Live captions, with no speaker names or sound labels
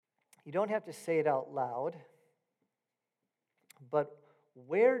You don't have to say it out loud, but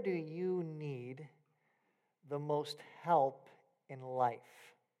where do you need the most help in life?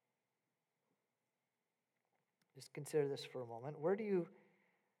 Just consider this for a moment. Where do you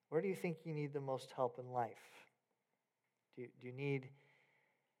think you need the most help in life? Do you need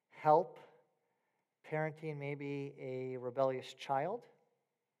help parenting maybe a rebellious child?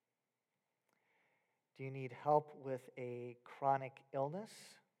 Do you need help with a chronic illness?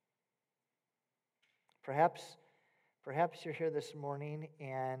 Perhaps you're here this morning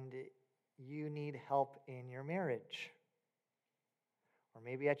and you need help in your marriage, or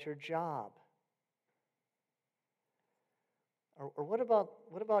maybe at your job. Or what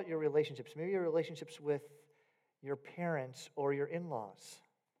about your relationships? Maybe your relationships with your parents or your in-laws.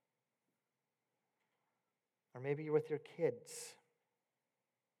 Or maybe you're with your kids.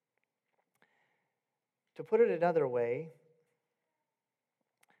 To put it another way,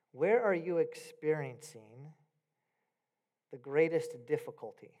 where are you experiencing the greatest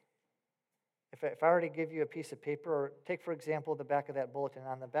difficulty? If I were to give you a piece of paper, or take, for example, the back of that bulletin.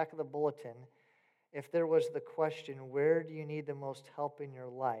 On the back of the bulletin, if there was the question, where do you need the most help in your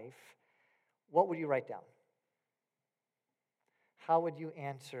life, what would you write down? How would you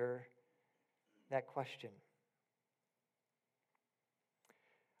answer that question?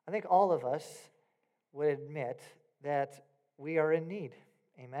 I think all of us would admit that we are in need.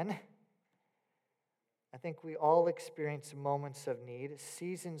 Amen? I think we all experience moments of need,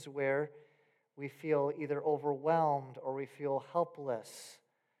 seasons where we feel either overwhelmed or we feel helpless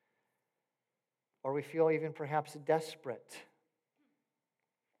or we feel even perhaps desperate.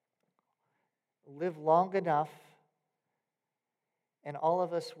 Live long enough and all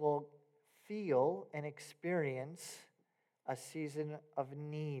of us will feel and experience a season of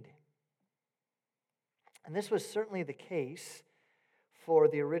need. And this was certainly the case for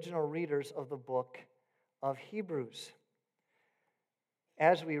the original readers of the book of Hebrews.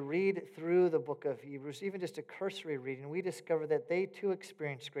 As we read through the book of Hebrews, even just a cursory reading, we discover that they too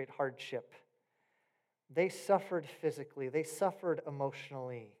experienced great hardship. They suffered physically, they suffered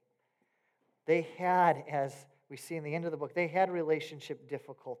emotionally. They had, as we see in the end of the book, they had relationship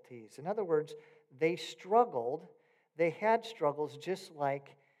difficulties. In other words, they struggled. They had struggles just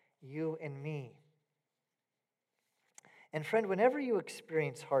like you and me. And friend, whenever you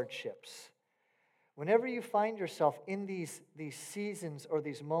experience hardships, whenever you find yourself in these seasons or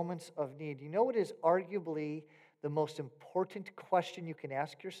these moments of need, you know what is arguably the most important question you can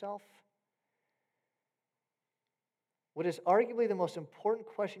ask yourself? What is arguably the most important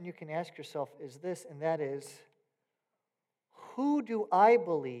question you can ask yourself is this, and that is, who do I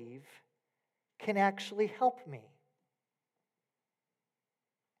believe can actually help me?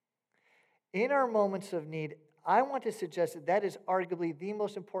 In our moments of need, I want to suggest that that is arguably the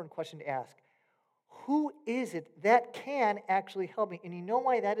most important question to ask. Who is it that can actually help me? And you know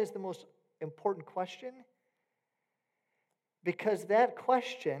why that is the most important question? Because that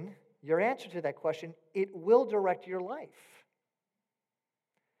question, your answer to that question, it will direct your life.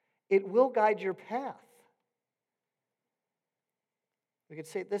 It will guide your path. We could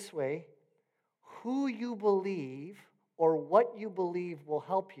say it this way: who you believe or what you believe will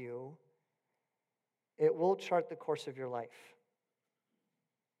help you, it will chart the course of your life.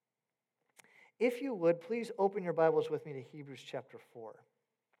 If you would, please open your Bibles with me to Hebrews chapter 4.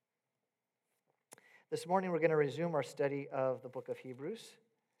 This morning we're going to resume our study of the book of Hebrews.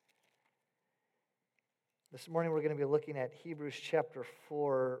 This morning we're going to be looking at Hebrews chapter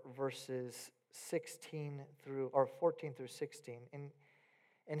 4, verses 14 through 16.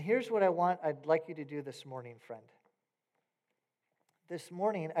 And here's what I'd like you to do this morning, friend. This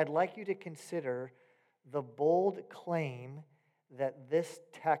morning I'd like you to consider the bold claim that this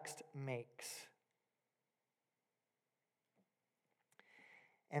text makes.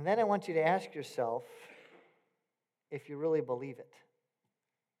 And then I want you to ask yourself if you really believe it.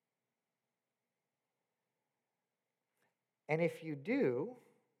 And if you do,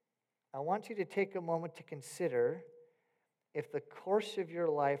 I want you to take a moment to consider if the course of your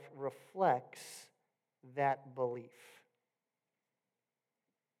life reflects that belief.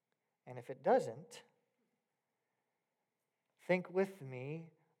 And if it doesn't, think with me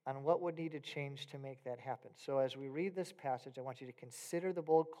on what would need to change to make that happen. So as we read this passage, I want you to consider the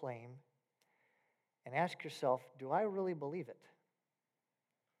bold claim and ask yourself, do I really believe it?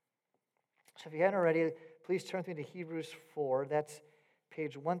 So if you haven't already, please turn with me to Hebrews 4. That's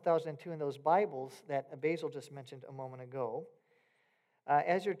page 1002 in those Bibles that Basil just mentioned a moment ago.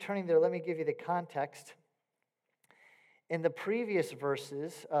 As you're turning there, let me give you the context. In the previous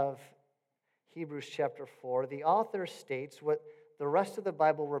verses of Hebrews chapter 4, the author states what the rest of the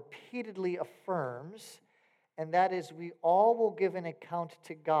Bible repeatedly affirms, and that is we all will give an account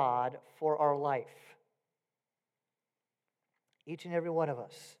to God for our life. Each and every one of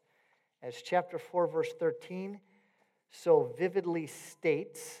us. As chapter 4, verse 13 so vividly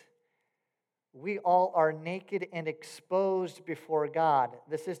states, we all are naked and exposed before God.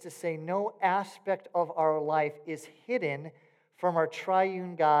 This is to say, no aspect of our life is hidden from our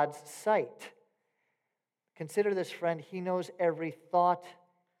triune God's sight. Consider this, friend. He knows every thought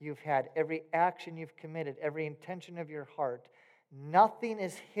you've had, every action you've committed, every intention of your heart. Nothing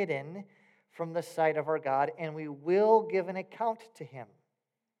is hidden from the sight of our God, and we will give an account to Him.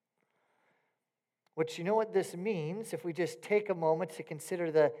 Which, you know what this means? If we just take a moment to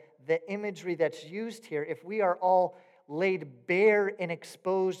consider the imagery that's used here, if we are all laid bare and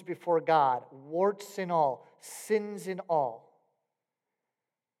exposed before God, warts and all, sins and all,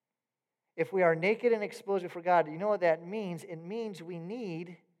 if we are naked and exposed before God, you know what that means? It means we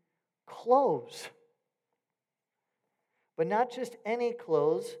need clothes. But not just any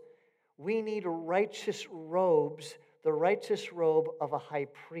clothes. We need righteous robes, the righteous robe of a high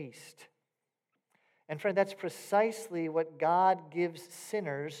priest. And friend, that's precisely what God gives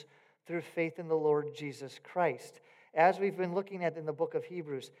sinners through faith in the Lord Jesus Christ. As we've been looking at in the book of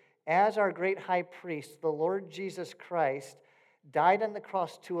Hebrews, as our great high priest, the Lord Jesus Christ, died on the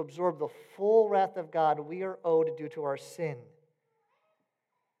cross to absorb the full wrath of God we are owed due to our sin.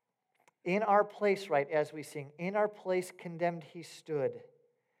 In our place, right, as we sing, in our place condemned He stood.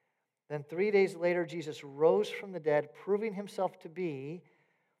 Then 3 days later, Jesus rose from the dead, proving Himself to be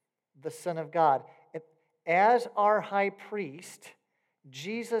the Son of God. As our high priest,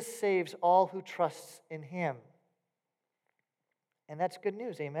 Jesus saves all who trust in Him. And that's good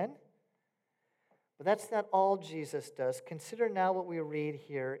news, amen? But that's not all Jesus does. Consider now what we read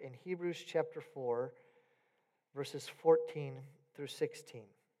here in Hebrews chapter 4, verses 14 through 16.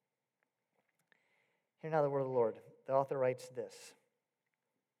 Hear now the word of the Lord. The author writes this.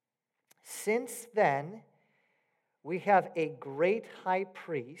 Since then, we have a great high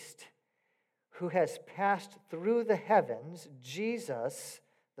priest who has passed through the heavens, Jesus,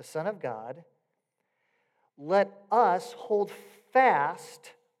 the Son of God, let us hold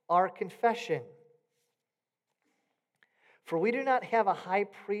fast our confession. For we do not have a high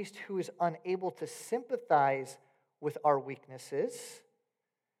priest who is unable to sympathize with our weaknesses,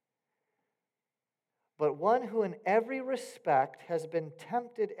 but one who in every respect has been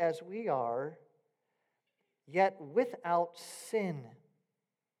tempted as we are, yet without sin.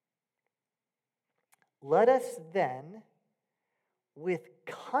 Let us then, with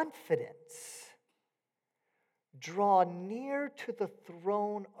confidence, draw near to the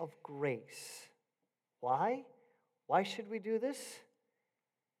throne of grace. Why? Why should we do this?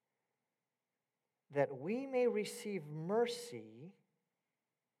 That we may receive mercy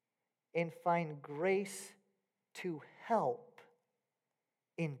and find grace to help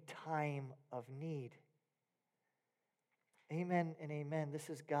in time of need. Amen and amen. This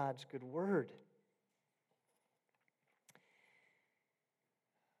is God's good word.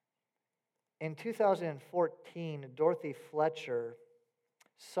 In 2014, Dorothy Fletcher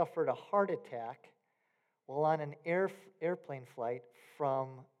suffered a heart attack while on an airplane flight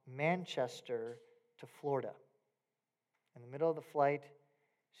from Manchester to Florida. In the middle of the flight,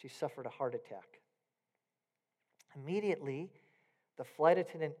 she suffered a heart attack. Immediately, the flight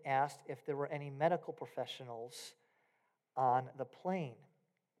attendant asked if there were any medical professionals on the plane.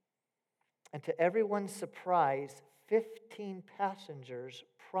 And to everyone's surprise, 15 passengers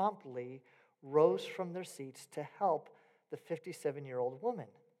promptly rose from their seats to help the 57-year-old woman.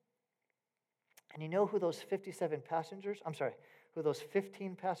 And you know who those 15 passengers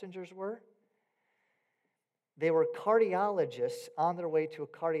were? They were cardiologists on their way to a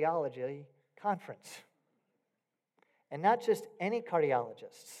cardiology conference. And not just any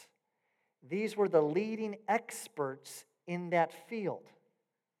cardiologists. These were the leading experts in that field.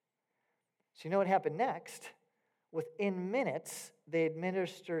 So you know what happened next? Within minutes, they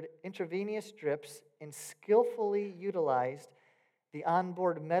administered intravenous drips and skillfully utilized the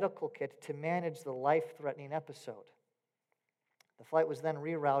onboard medical kit to manage the life-threatening episode. The flight was then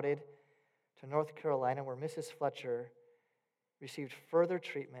rerouted to North Carolina, where Mrs. Fletcher received further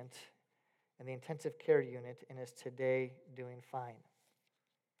treatment in the intensive care unit and is today doing fine.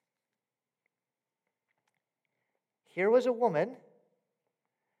 Here was a woman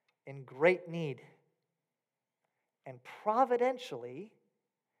in great need. And providentially,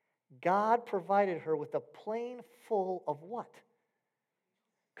 God provided her with a plane full of what?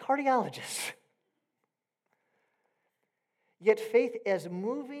 Cardiologists. Yet faith, as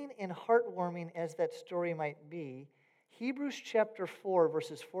moving and heartwarming as that story might be, Hebrews chapter 4,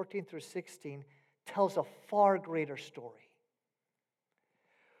 verses 14 through 16, tells a far greater story.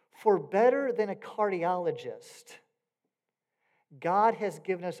 For better than a cardiologist, God has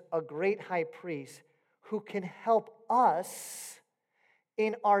given us a great high priest who can help us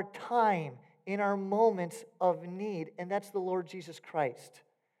in our time, in our moments of need, and that's the Lord Jesus Christ.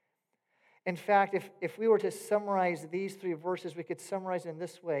 In fact, if we were to summarize these 3 verses, we could summarize it in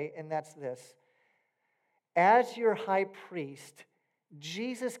this way, and that's this. As your high priest,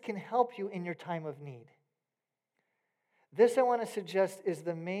 Jesus can help you in your time of need. This, I want to suggest, is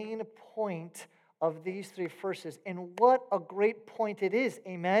the main point of these 3 verses, and what a great point it is.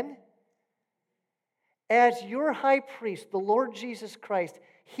 Amen? As your high priest, the Lord Jesus Christ,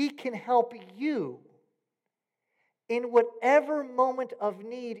 He can help you in whatever moment of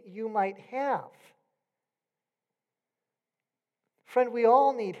need you might have. Friend, we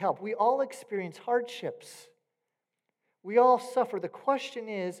all need help. We all experience hardships. We all suffer. The question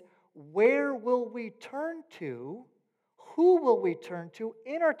is, where will we turn to? Who will we turn to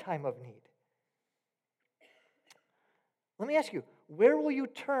in our time of need? Let me ask you, where will you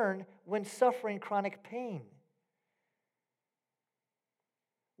turn when suffering chronic pain?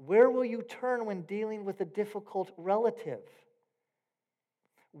 Where will you turn when dealing with a difficult relative?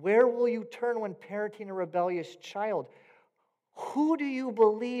 Where will you turn when parenting a rebellious child? Who do you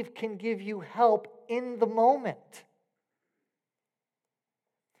believe can give you help in the moment?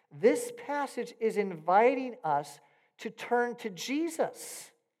 This passage is inviting us to turn to Jesus.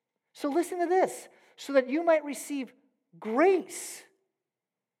 So listen to this, so that you might receive grace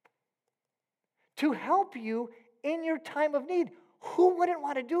to help you in your time of need. Who wouldn't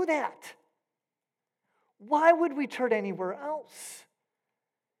want to do that? Why would we turn anywhere else?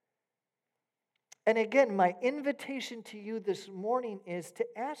 And again, my invitation to you this morning is to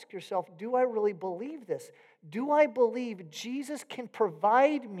ask yourself, do I really believe this? Do I believe Jesus can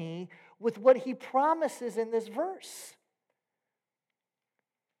provide me with what He promises in this verse?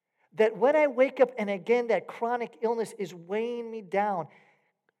 That when I wake up and again that chronic illness is weighing me down,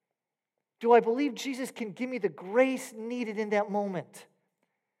 do I believe Jesus can give me the grace needed in that moment?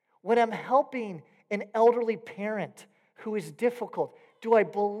 When I'm helping an elderly parent who is difficult, do I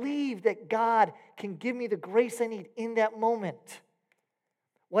believe that God can give me the grace I need in that moment?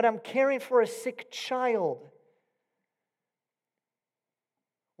 When I'm caring for a sick child,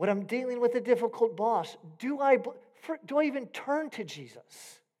 when I'm dealing with a difficult boss, do I even turn to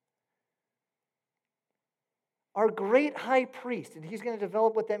Jesus? Our great high priest, and he's going to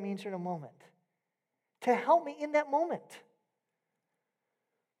develop what that means in a moment, to help me in that moment.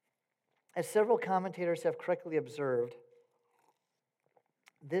 As several commentators have correctly observed,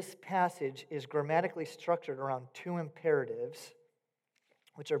 this passage is grammatically structured around 2 imperatives,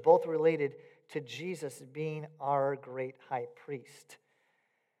 which are both related to Jesus being our great high priest.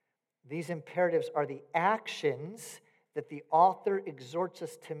 These imperatives are the actions that the author exhorts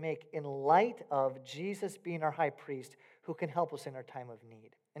us to make in light of Jesus being our high priest who can help us in our time of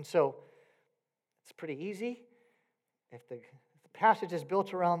need. And so, it's pretty easy. If the passage is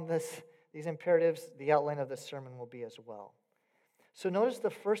built around these imperatives, the outline of this sermon will be as well. So notice the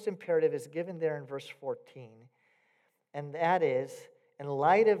first imperative is given there in verse 14, and that is, in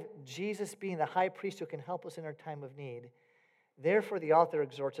light of Jesus being the high priest who can help us in our time of need, therefore the author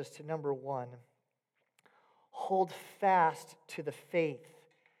exhorts us to, number 1, hold fast to the faith.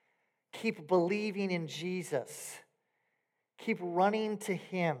 Keep believing in Jesus. Keep running to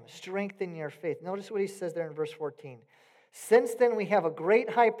Him. Strengthen your faith. Notice what he says there in verse 14. Since then we have a great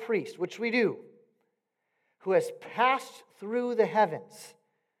high priest, which we do, who has passed through the heavens,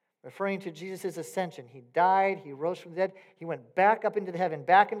 referring to Jesus' ascension. He died, He rose from the dead, He went back up into the heaven,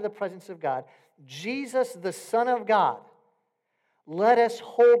 back into the presence of God. Jesus, the Son of God. Let us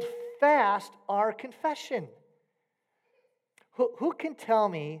hold fast our confession. Who can tell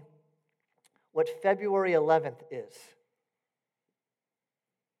me what February 11th is?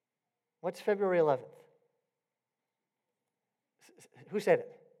 What's February 11th? Who said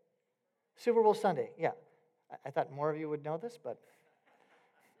it? Super Bowl Sunday, yeah. I thought more of you would know this, but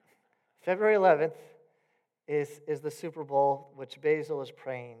February 11th is the Super Bowl, which Basil is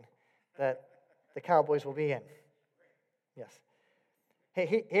praying that the Cowboys will be in. Yes.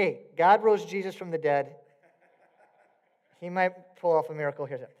 Hey, God rose Jesus from the dead. He might pull off a miracle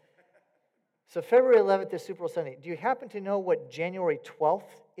here. So February 11th is Super Bowl Sunday. Do you happen to know what January 12th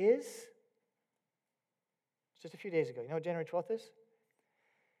is? It's just a few days ago. You know what January 12th is?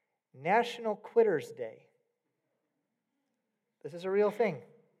 National Quitters Day. This is a real thing.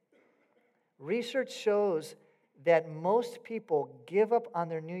 Research shows that most people give up on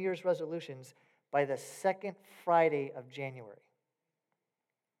their New Year's resolutions by the second Friday of January.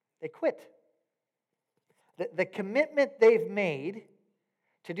 They quit. The commitment they've made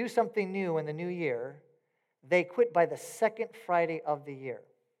to do something new in the new year, they quit by the second Friday of the year.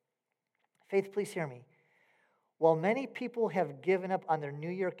 Faith, please hear me. While many people have given up on their New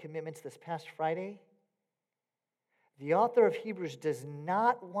Year commitments this past Friday, the author of Hebrews does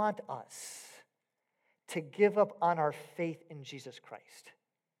not want us to give up on our faith in Jesus Christ.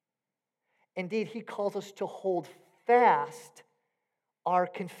 Indeed, he calls us to hold fast our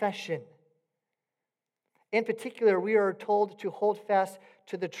confession. In particular, we are told to hold fast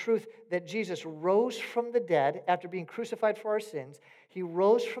to the truth that Jesus rose from the dead after being crucified for our sins. He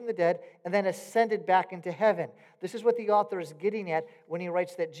rose from the dead and then ascended back into heaven. This is what the author is getting at when he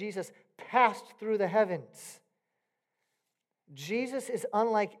writes that Jesus passed through the heavens. Jesus is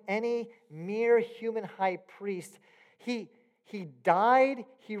unlike any mere human high priest. He died,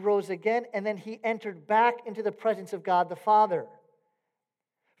 he rose again, and then he entered back into the presence of God the Father.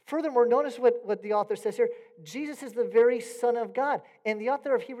 Furthermore, notice what the author says here. Jesus is the very Son of God. And the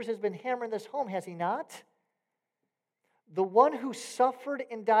author of Hebrews has been hammering this home, has he not? The one who suffered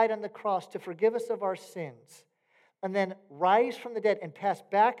and died on the cross to forgive us of our sins, and then rise from the dead and pass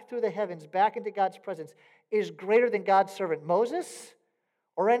back through the heavens, back into God's presence, is greater than God's servant Moses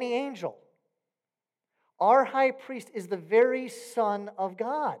or any angel. Our high priest is the very Son of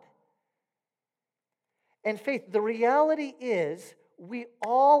God. And faith, the reality is, we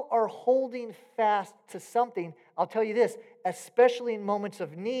all are holding fast to something. I'll tell you this, especially in moments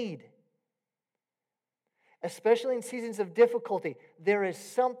of need, especially in seasons of difficulty, there is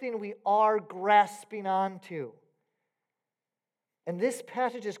something we are grasping onto. And this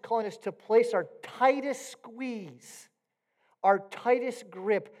passage is calling us to place our tightest squeeze, our tightest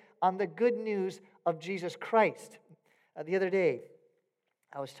grip on the good news of Jesus Christ. The other day,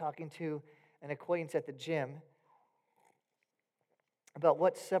 I was talking to an acquaintance at the gym about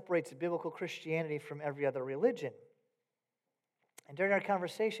what separates biblical Christianity from every other religion. And during our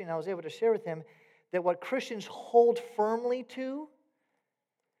conversation, I was able to share with him that what Christians hold firmly to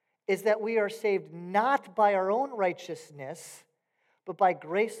is that we are saved not by our own righteousness, but by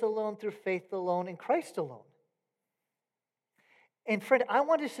grace alone, through faith alone, in Christ alone. And friend, I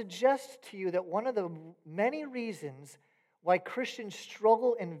want to suggest to you that one of the many reasons why Christians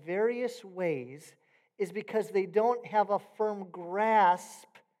struggle in various ways is because they don't have a firm grasp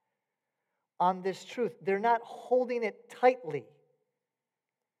on this truth. They're not holding it tightly.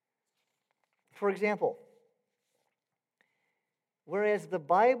 For example, whereas the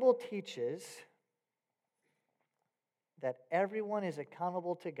Bible teaches that everyone is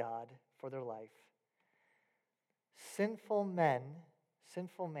accountable to God for their life, sinful man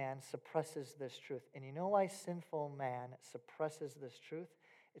suppresses this truth. And you know why sinful man suppresses this truth?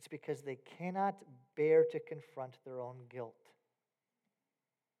 It's because they cannot bear to confront their own guilt.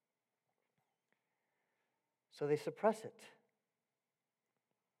 So they suppress it.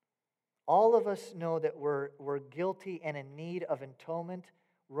 All of us know that we're guilty and in need of atonement.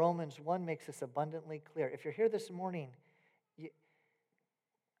 Romans 1 makes this abundantly clear. If you're here this morning,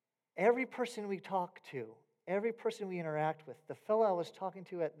 every person we talk to, every person we interact with, the fellow I was talking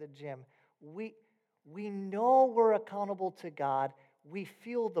to at the gym, we know we're accountable to God. We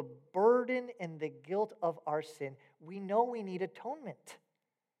feel the burden and the guilt of our sin. We know we need atonement.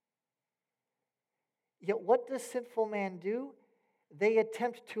 Yet what does sinful man do? They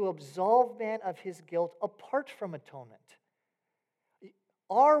attempt to absolve man of his guilt apart from atonement.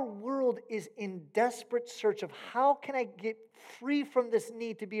 Our world is in desperate search of how can I get free from this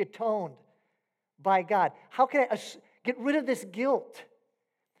need to be atoned by God? How can I get rid of this guilt?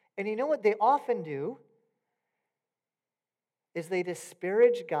 And you know what they often do? Is they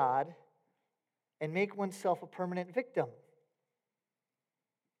disparage God and make oneself a permanent victim.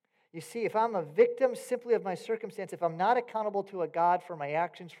 You see, if I'm a victim simply of my circumstance, if I'm not accountable to a God for my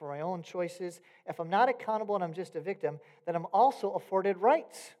actions, for my own choices, if I'm not accountable and I'm just a victim, then I'm also afforded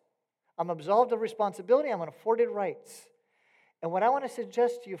rights. I'm absolved of responsibility, I'm afforded rights. And what I want to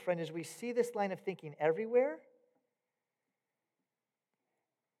suggest to you, friend, is we see this line of thinking everywhere,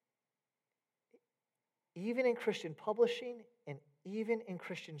 even in Christian publishing and even in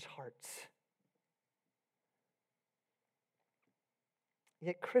Christians' hearts.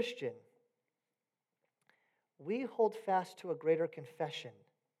 Yet, Christian, we hold fast to a greater confession.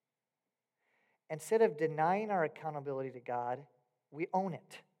 Instead of denying our accountability to God, we own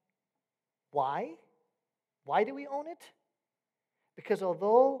it. Why? Why do we own it? Because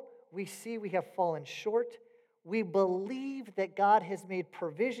although we see we have fallen short, we believe that God has made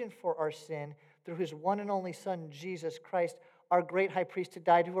provision for our sin through his one and only Son, Jesus Christ, our great high priest, to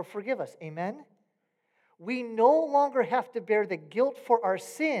die to forgive us. Amen? We no longer have to bear the guilt for our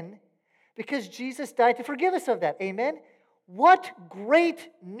sin because Jesus died to forgive us of that. Amen? What great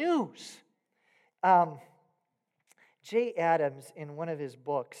news! Jay Adams, in one of his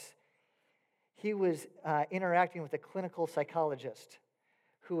books, he was interacting with a clinical psychologist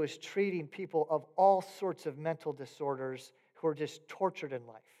who was treating people of all sorts of mental disorders who were just tortured in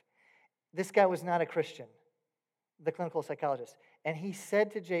life. This guy was not a Christian, the clinical psychologist. And he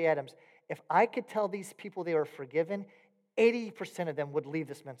said to Jay Adams, if I could tell these people they were forgiven, 80% of them would leave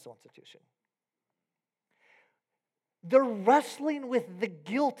this mental institution. They're wrestling with the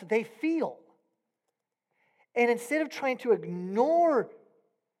guilt they feel. And instead of trying to ignore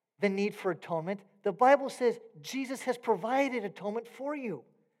the need for atonement, the Bible says Jesus has provided atonement for you.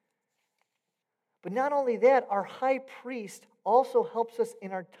 But not only that, our high priest also helps us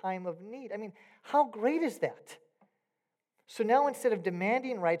in our time of need. I mean, how great is that? So now instead of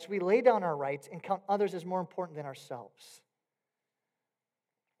demanding rights, we lay down our rights and count others as more important than ourselves.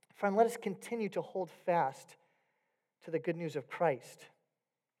 Friend, let us continue to hold fast to the good news of Christ.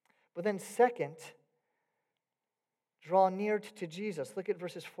 But then second, draw near to Jesus. Look at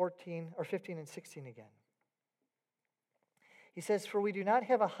verses 15 and 16 again. He says, "For we do not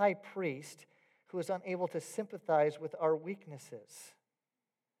have a high priest who is unable to sympathize with our weaknesses,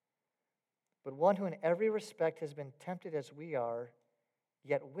 but one who in every respect has been tempted as we are,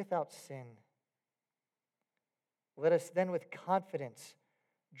 yet without sin. Let us then with confidence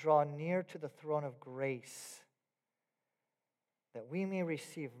draw near to the throne of grace, that we may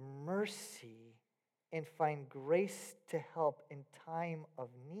receive mercy and find grace to help in time of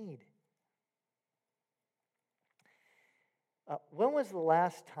need." When was the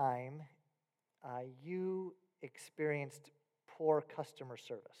last time you experienced poor customer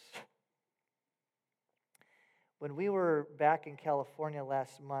service? When we were back in California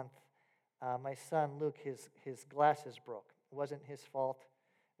last month, my son Luke, his glasses broke. It wasn't his fault.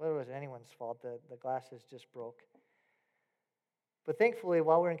 Well, it wasn't anyone's fault. The glasses just broke. But thankfully,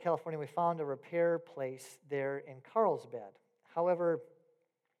 while we were in California, we found a repair place there in Carlsbad. However,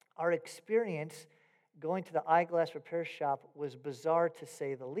 our experience going to the eyeglass repair shop was bizarre to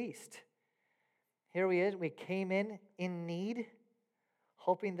say the least. Here we came in need,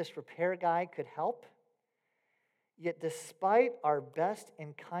 hoping this repair guy could help. Yet despite our best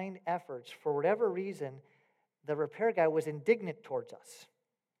and kind efforts, for whatever reason, the repair guy was indignant towards us.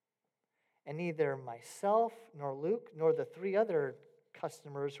 And neither myself, nor Luke, nor the 3 other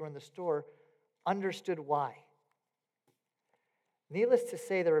customers who were in the store understood why. Needless to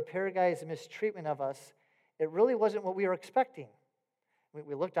say, the repair guy's mistreatment of us, it really wasn't what we were expecting.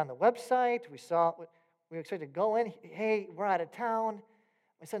 We looked on the website, we were expected to go in, hey, we're out of town,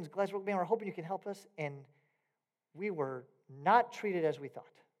 my son's glass broke, man, we're hoping you can help us, and we were not treated as we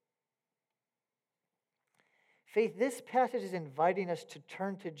thought. Faith, this passage is inviting us to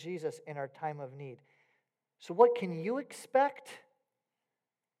turn to Jesus in our time of need. So what can you expect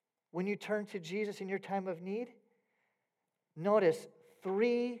when you turn to Jesus in your time of need? Notice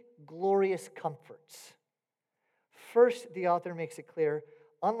 3 glorious comforts. First, the author makes it clear,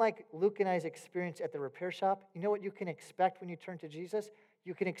 unlike Luke and I's experience at the repair shop, you know what you can expect when you turn to Jesus?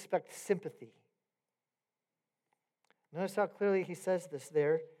 You can expect sympathy. Notice how clearly he says this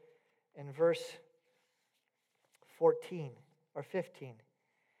there in verse 14 or 15.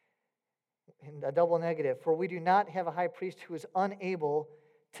 In a double negative. "For we do not have a high priest who is unable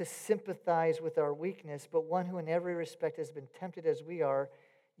to sympathize with our weakness, but one who in every respect has been tempted as we are,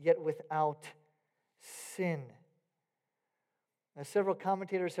 yet without sin." Now, several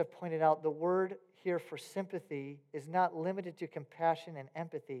commentators have pointed out the word here for sympathy is not limited to compassion and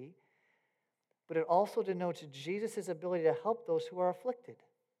empathy, but it also denotes Jesus' ability to help those who are afflicted.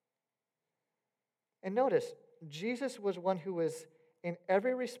 And notice, Jesus was one who was in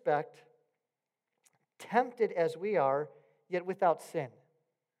every respect tempted as we are, yet without sin.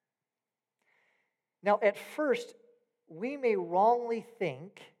 Now, at first, we may wrongly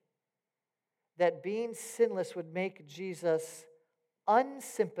think that being sinless would make Jesus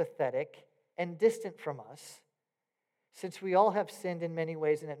unsympathetic and distant from us, since we all have sinned in many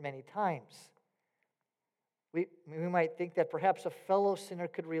ways and at many times. We might think that perhaps a fellow sinner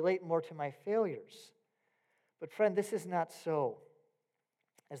could relate more to my failures. But friend, this is not so.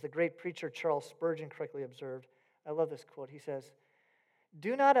 As the great preacher Charles Spurgeon correctly observed, I love this quote. He says,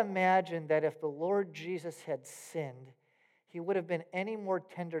 "Do not imagine that if the Lord Jesus had sinned, he would have been any more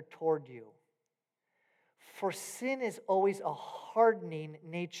tender toward you. For sin is always a hardening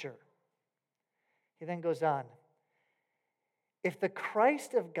nature." He then goes on, "If the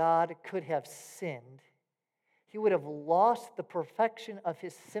Christ of God could have sinned, he would have lost the perfection of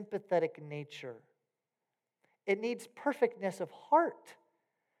his sympathetic nature. It needs perfectness of heart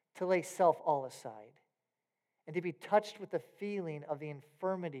to lay self all aside and to be touched with the feeling of the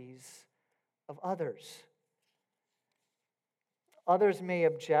infirmities of others. Others may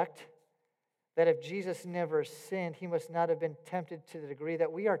object that if Jesus never sinned, he must not have been tempted to the degree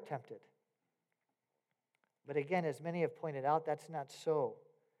that we are tempted. But again, as many have pointed out, that's not so.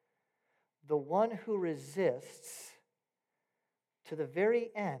 The one who resists to the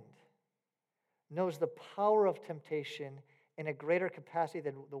very end knows the power of temptation in a greater capacity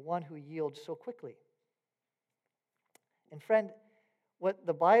than the one who yields so quickly. And friend, what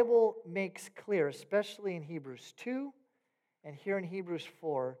the Bible makes clear, especially in Hebrews 2 and here in Hebrews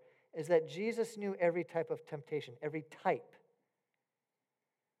 4, is that Jesus knew every type of temptation, every type.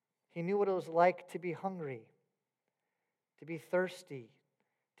 He knew what it was like to be hungry, to be thirsty,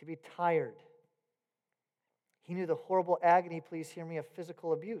 to be tired. He knew the horrible agony, please hear me, of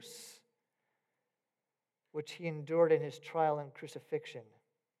physical abuse, which he endured in his trial and crucifixion.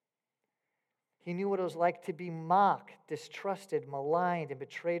 He knew what it was like to be mocked, distrusted, maligned, and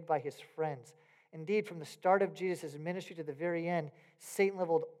betrayed by his friends. Indeed, from the start of Jesus' ministry to the very end, Satan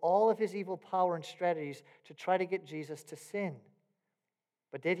leveled all of his evil power and strategies to try to get Jesus to sin.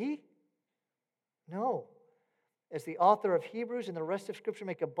 But did he? No. As the author of Hebrews and the rest of Scripture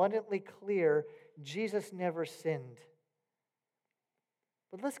make abundantly clear, Jesus never sinned.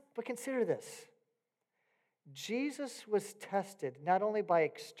 But consider this. Jesus was tested not only by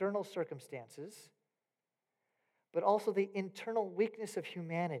external circumstances, but also the internal weakness of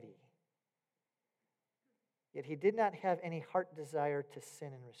humanity. Yet he did not have any heart desire to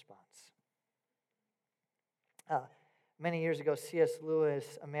sin in response. Many years ago, C.S.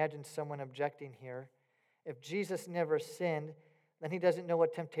 Lewis imagined someone objecting here. If Jesus never sinned, then he doesn't know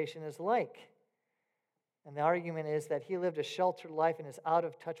what temptation is like. And the argument is that he lived a sheltered life and is out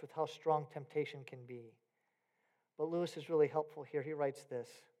of touch with how strong temptation can be. But Lewis is really helpful here. He writes this.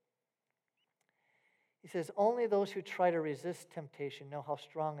 He says, only those who try to resist temptation know how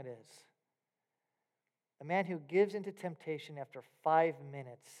strong it is. A man who gives into temptation after 5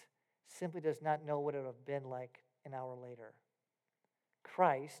 minutes simply does not know what it would have been like an hour later.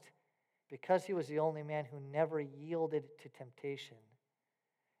 Christ, because he was the only man who never yielded to temptation,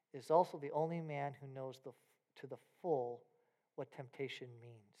 is also the only man who knows to the full what temptation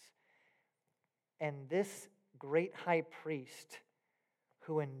means. And this great high priest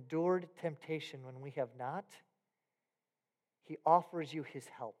who endured temptation when we have not, he offers you his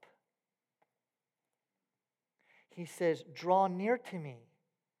help. He says, draw near to me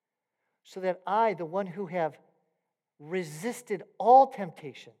so that I, the one who have resisted all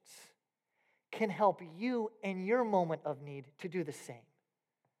temptations, can help you in your moment of need to do the same.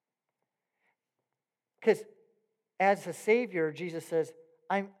 Because as a Savior, Jesus says,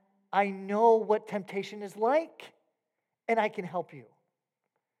 I know what temptation is like, and I can help you.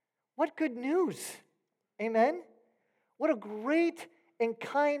 What good news. Amen? What a great and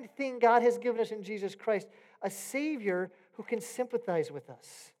kind thing God has given us in Jesus Christ, a Savior who can sympathize with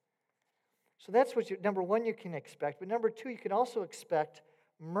us. So that's what number one you can expect. But number two, you can also expect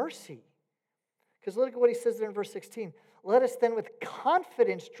mercy. Because look at what he says there in verse 16. Let us then with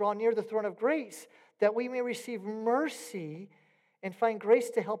confidence draw near the throne of grace, that we may receive mercy and find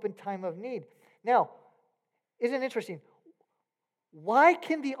grace to help in time of need. Now, isn't it interesting? Why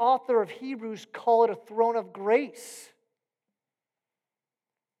can the author of Hebrews call it a throne of grace?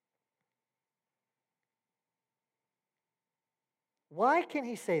 Why can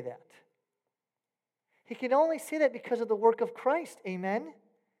he say that? He can only say that because of the work of Christ. Amen?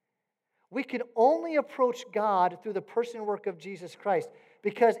 We can only approach God through the person and work of Jesus Christ.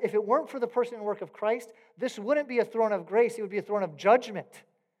 Because if it weren't for the person and work of Christ, this wouldn't be a throne of grace, it would be a throne of judgment.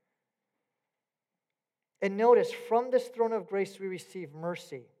 And notice, from this throne of grace we receive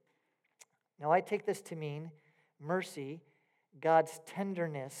mercy. Now I take this to mean mercy, God's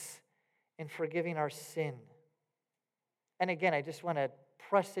tenderness in forgiving our sin. And again, I just want to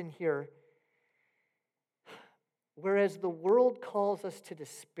press in here. Whereas the world calls us to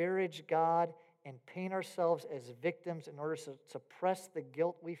disparage God and paint ourselves as victims in order to suppress the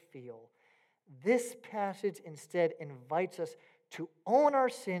guilt we feel, this passage instead invites us to own our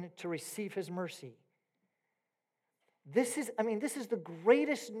sin, to receive his mercy. This is the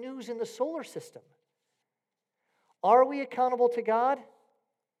greatest news in the solar system. Are we accountable to God?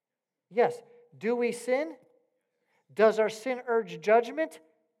 Yes. Do we sin? Does our sin urge judgment?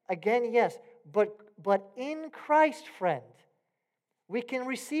 Again, yes. But in Christ, friend, we can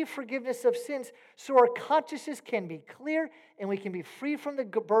receive forgiveness of sins so our consciences can be clear and we can be free from the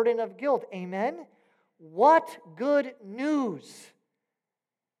burden of guilt. Amen? What good news!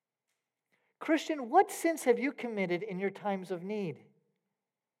 Christian, what sins have you committed in your times of need?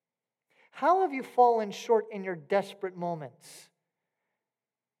 How have you fallen short in your desperate moments?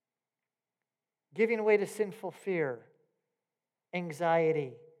 Giving way to sinful fear,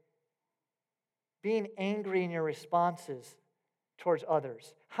 anxiety, being angry in your responses towards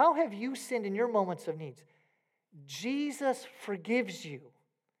others. How have you sinned in your moments of needs? Jesus forgives you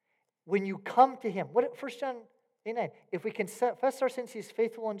when you come to him. What 1 John 8:9, if we confess our sins, he's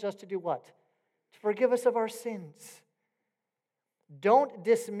faithful and just to do what? To forgive us of our sins. Don't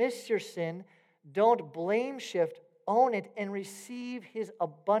dismiss your sin. Don't blame shift. Own it and receive his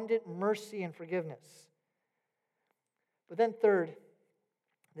abundant mercy and forgiveness. But then third,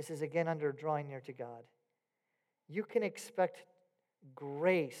 this is again under drawing near to God. You can expect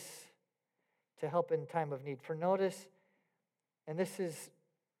grace to help in time of need. For notice, and this is,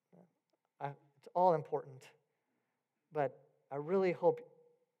 it's all important, but I really hope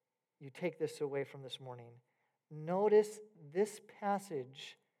you take this away from this morning. Notice this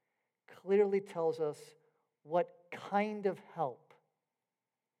passage clearly tells us what kind of help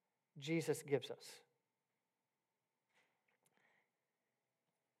Jesus gives us.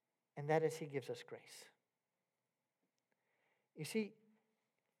 And that is, he gives us grace. You see,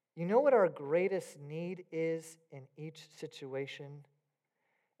 you know what our greatest need is in each situation?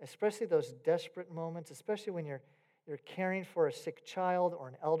 Especially those desperate moments, especially when you're caring for a sick child or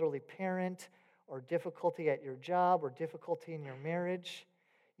an elderly parent, or difficulty at your job, or difficulty in your marriage.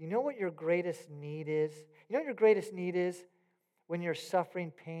 You know what your greatest need is? You know what your greatest need is when you're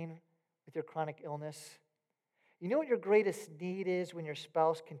suffering pain with your chronic illness? You know what your greatest need is when your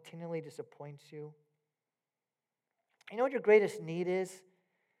spouse continually disappoints you? You know what your greatest need is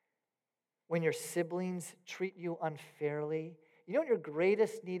when your siblings treat you unfairly? You know what your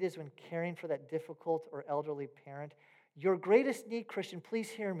greatest need is when caring for that difficult or elderly parent? Your greatest need, Christian, please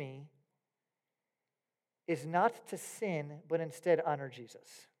hear me, is not to sin, but instead honor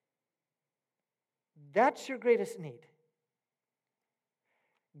Jesus. That's your greatest need.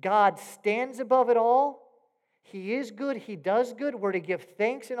 God stands above it all. He is good. He does good. We're to give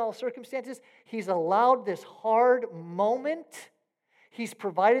thanks in all circumstances. He's allowed this hard moment. He's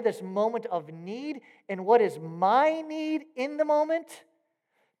provided this moment of need. And what is my need in the moment?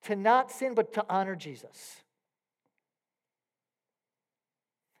 To not sin, but to honor Jesus.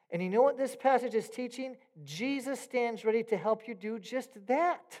 And you know what this passage is teaching? Jesus stands ready to help you do just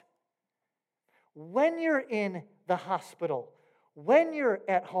that. When you're in the hospital, when you're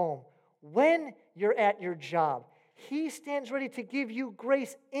at home, when you're at your job, he stands ready to give you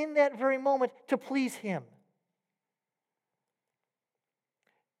grace in that very moment to please him.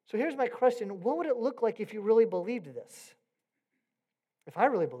 So here's my question. What would it look like if you really believed this? If I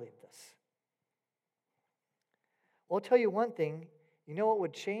really believed this? Well, I'll tell you one thing. You know what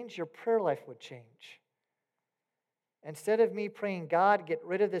would change? Your prayer life would change. Instead of me praying, God, get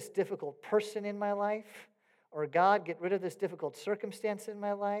rid of this difficult person in my life, or God, get rid of this difficult circumstance in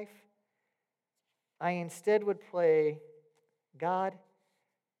my life, I instead would pray, God,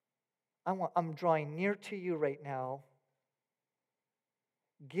 I'm drawing near to you right now.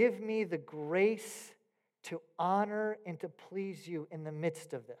 Give me the grace to honor and to please you in the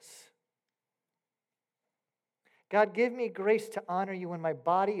midst of this. God, give me grace to honor you when my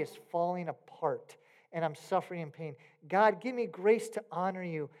body is falling apart and I'm suffering in pain. God, give me grace to honor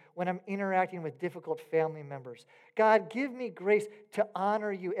you when I'm interacting with difficult family members. God, give me grace to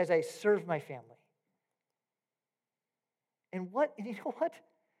honor you as I serve my family. And you know what?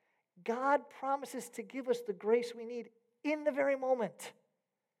 God promises to give us the grace we need in the very moment.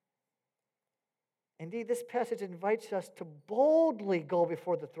 Indeed, this passage invites us to boldly go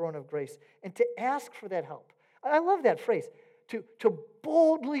before the throne of grace and to ask for that help. I love that phrase, to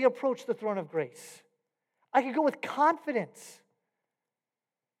boldly approach the throne of grace. I can go with confidence,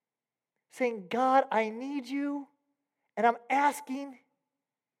 saying, God, I need you, and I'm asking,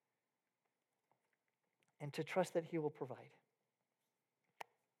 and to trust that he will provide.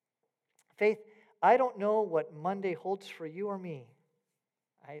 Faith, I don't know what Monday holds for you or me.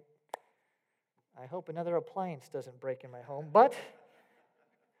 I hope another appliance doesn't break in my home, but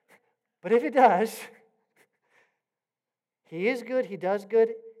if it does, he is good, he does good,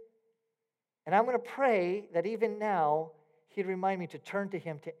 and I'm going to pray that even now he'd remind me to turn to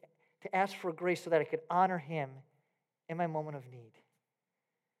him, to ask for grace so that I could honor him in my moment of need.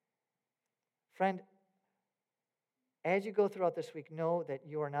 Friend, as you go throughout this week, know that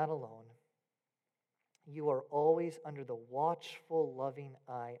you are not alone. You are always under the watchful, loving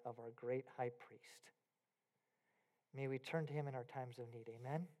eye of our great high priest. May we turn to him in our times of need.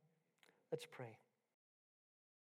 Amen? Let's pray.